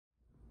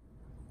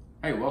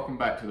Hey, welcome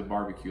back to the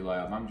Barbecue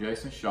Lab. I'm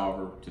Jason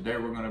Shaver. Today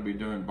we're going to be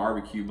doing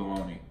barbecue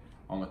bologna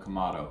on the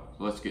Kamado.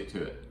 So let's get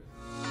to it.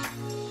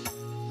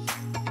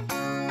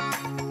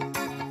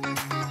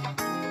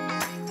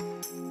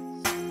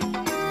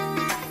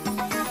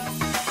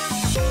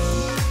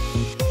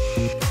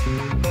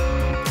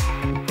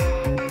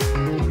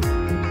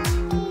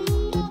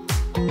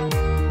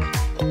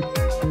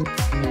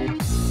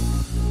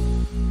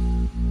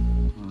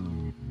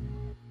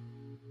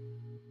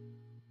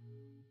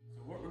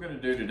 What we're going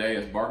to do today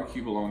is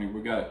barbecue bologna.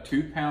 We've got a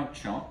 2-pound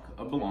chunk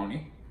of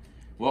bologna.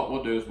 What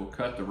we'll do is we'll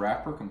cut the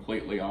wrapper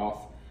completely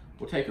off.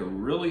 We'll take a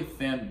really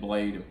thin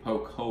blade and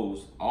poke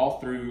holes all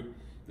through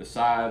the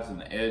sides and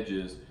the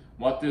edges.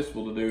 What this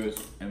will do is,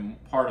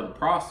 and part of the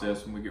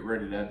process when we get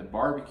ready to add the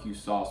barbecue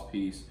sauce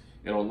piece,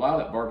 it'll allow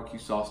that barbecue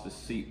sauce to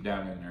seep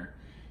down in there.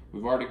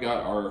 We've already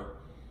got our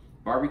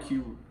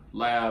barbecue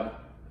lab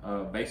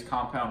base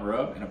compound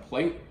rub in a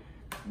plate.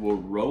 We'll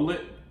roll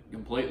it,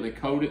 completely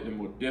coat it, then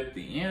we'll dip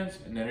the ends,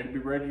 and then it'll be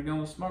ready to go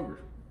in the smoker.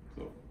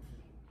 So.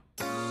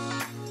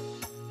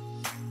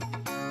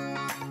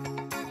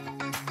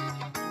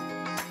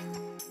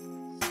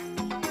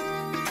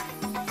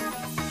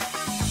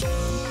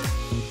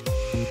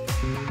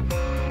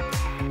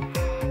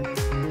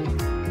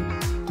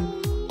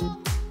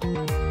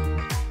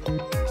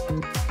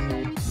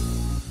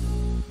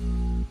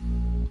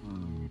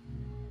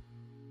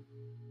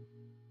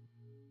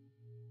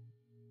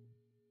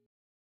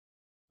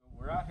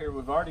 We're out here,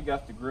 we've already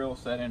got the grill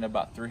set in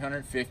about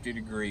 350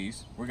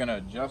 degrees. We're gonna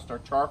adjust our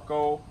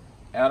charcoal,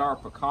 add our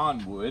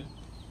pecan wood,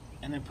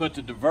 and then put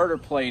the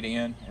diverter plate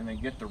in, and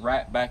then get the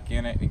rack back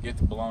in it and get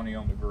the bologna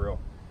on the grill.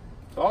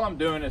 So all I'm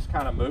doing is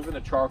kind of moving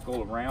the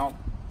charcoal around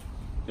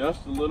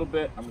just a little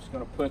bit. I'm just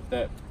gonna put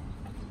that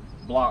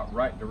block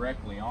right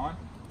directly on.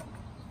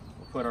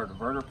 We'll put our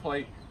diverter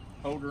plate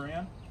holder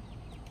in.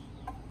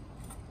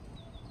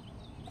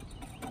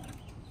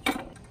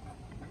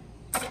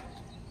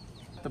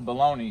 The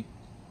bologna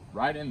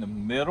right in the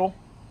middle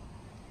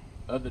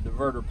of the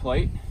diverter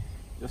plate,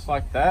 just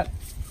like that,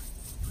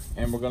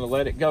 and we're going to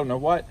let it go. Now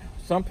what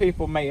some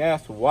people may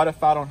ask, what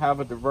if I don't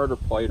have a diverter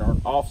plate or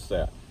an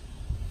offset?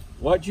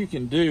 What you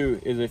can do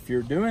is, if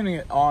you're doing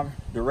it on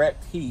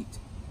direct heat,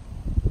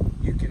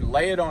 you can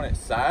lay it on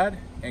its side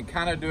and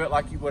kind of do it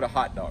like you would a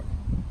hot dog.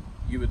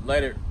 You would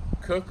let it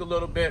cook a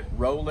little bit,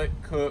 roll it,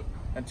 cook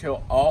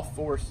until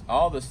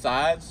all the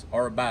sides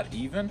are about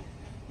even.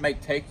 May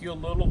take you a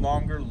little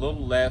longer, a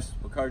little less,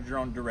 because you're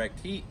on direct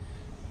heat.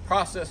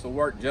 Process will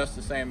work just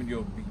the same, and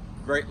you'll be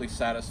greatly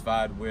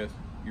satisfied with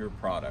your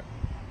product.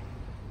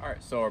 All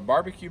right, so our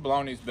barbecue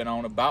bologna's been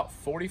on about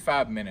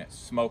 45 minutes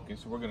smoking,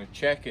 so we're gonna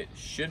check it.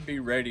 Should be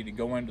ready to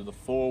go into the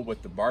full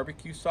with the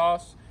barbecue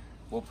sauce.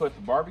 We'll put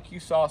the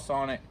barbecue sauce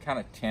on it, kind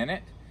of tin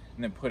it,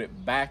 and then put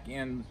it back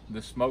in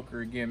the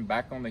smoker again,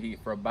 back on the heat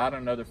for about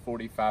another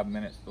 45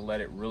 minutes to let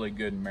it really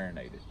good and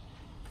marinated.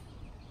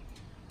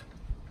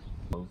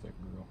 Close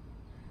that grill.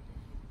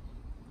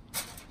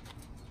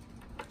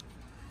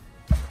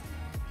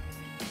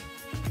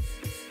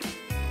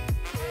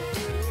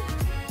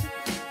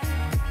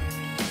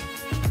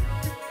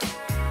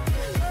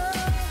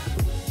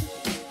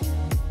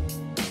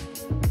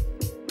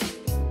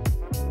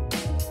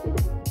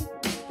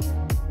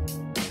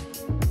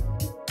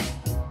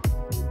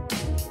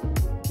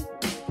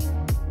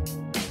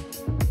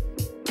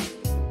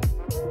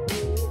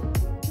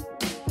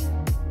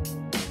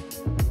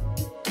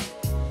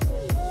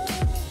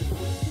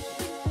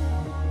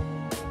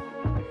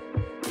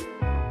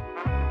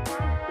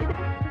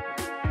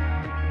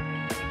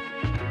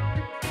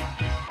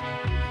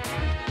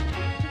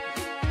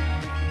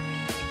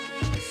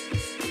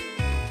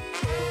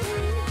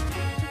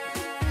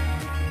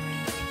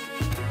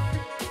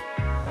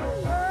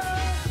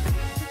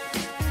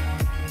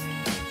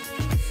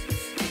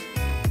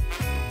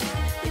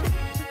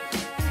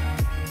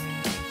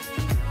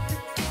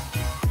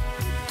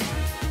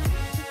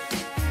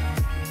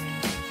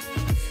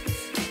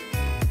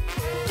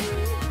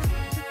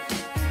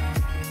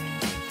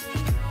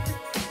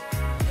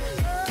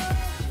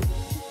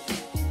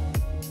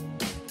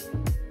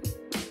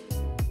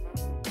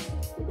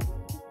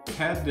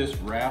 Had this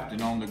wrapped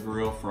and on the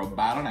grill for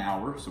about an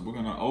hour, so we're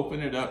going to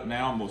open it up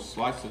now and we'll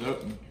slice it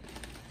up, and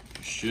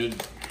should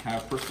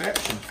have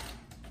perfection.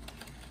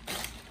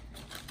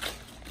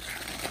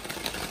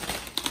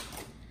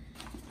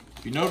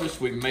 If you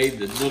notice, we made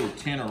the little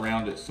tin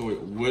around it so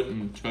it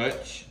wouldn't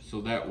touch, so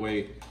that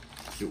way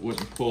it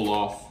wouldn't pull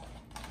off.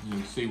 You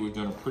can see we've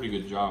done a pretty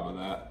good job of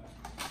that.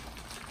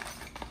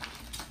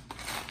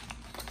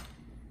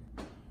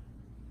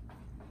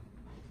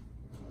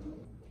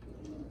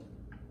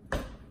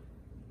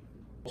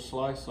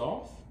 Slice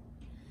off.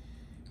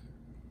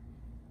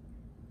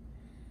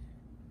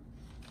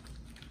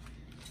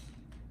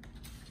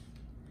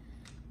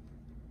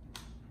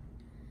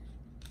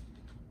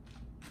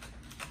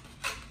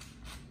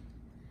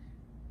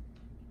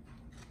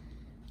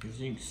 As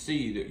you can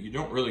see, that you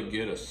don't really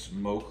get a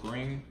smoke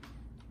ring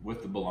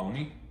with the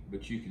bologna,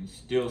 but you can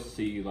still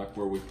see like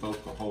where we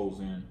poked the holes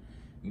in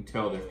You can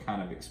tell they've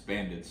kind of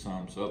expanded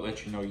some, so it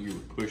lets you know you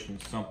were pushing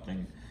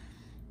something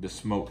to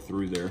smoke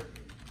through there.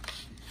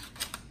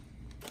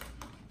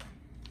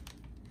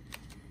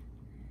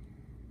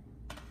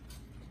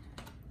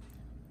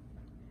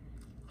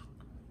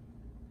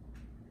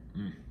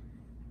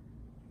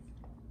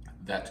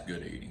 That's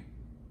good eating.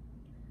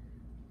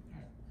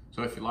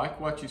 So if you like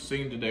what you've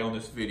seen today on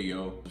this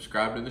video,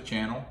 subscribe to the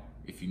channel.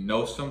 If you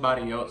know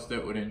somebody else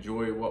that would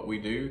enjoy what we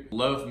do,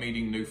 love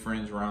meeting new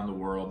friends around the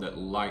world that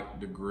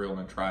like to grill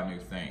and try new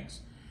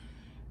things.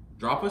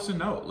 Drop us a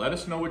note. Let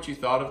us know what you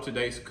thought of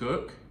today's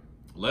cook.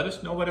 Let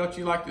us know what else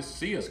you'd like to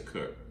see us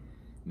cook.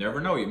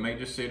 Never know, you may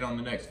just see it on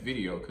the next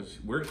video, because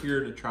we're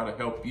here to try to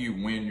help you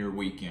win your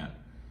weekend.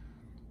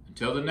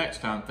 Until the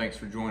next time, thanks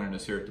for joining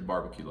us here at the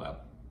Barbecue Lab.